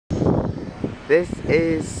This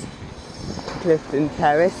is Clifton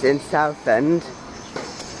Terrace in Southend.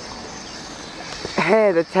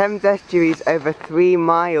 Here the Thames estuary is over 3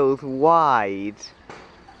 miles wide,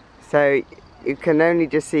 so you can only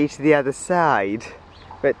just see to the other side.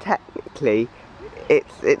 But technically,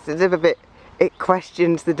 it's a little bit. It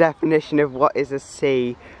questions the definition of what is a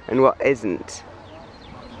sea and what isn't.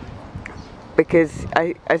 Because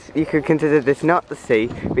you could consider this not the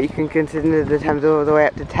sea, but you can consider the Thames all the way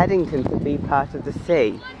up to Teddington to be part of the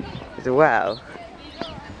sea as well.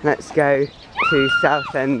 Let's go to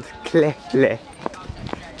Southend Cliff Lift.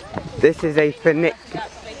 This is the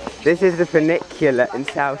Funicular in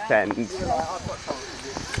Southend.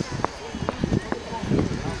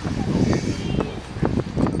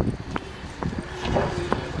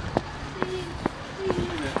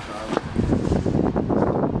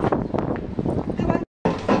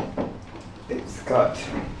 It's got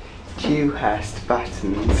Dewhurst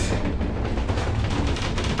buttons.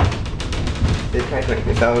 They try to make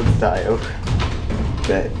this old style,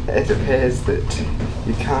 but it appears that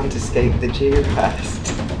you can't escape the Dewhurst.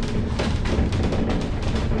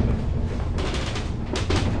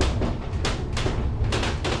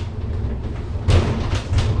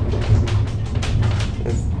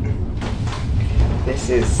 This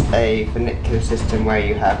is a funicular system where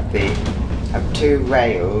you have 2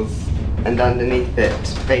 rails, and underneath it,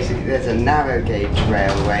 basically there's a narrow gauge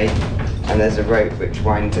railway, and there's a rope which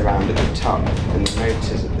winds around at the top, and the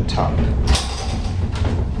motor's at the top.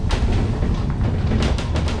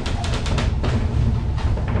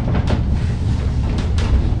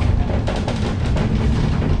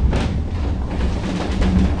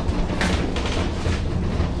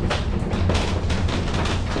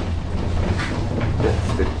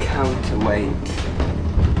 That's the counterweight.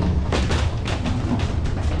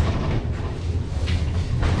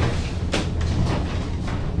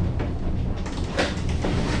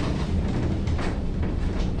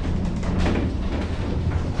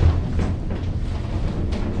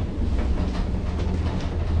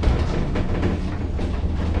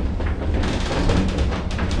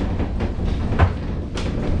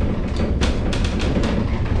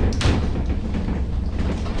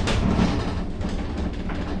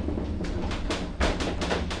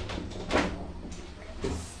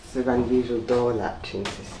 It's an unusual door latching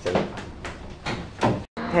system.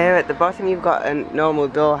 Here at the bottom you've got a normal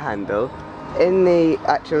door handle. In the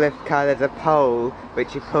actual lift car there's a pole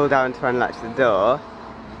which you pull down to unlatch the door.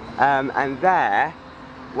 And there,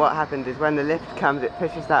 what happens is when the lift comes it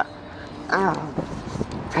pushes that,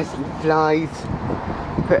 as it flies,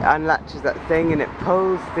 unlatches that thing and it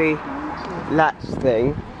pulls the latch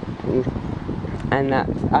thing and that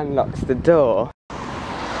unlocks the door.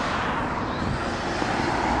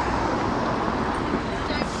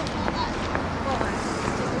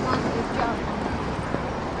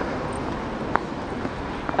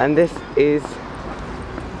 And this is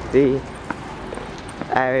the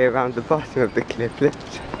area around the bottom of the cliff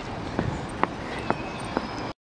lift.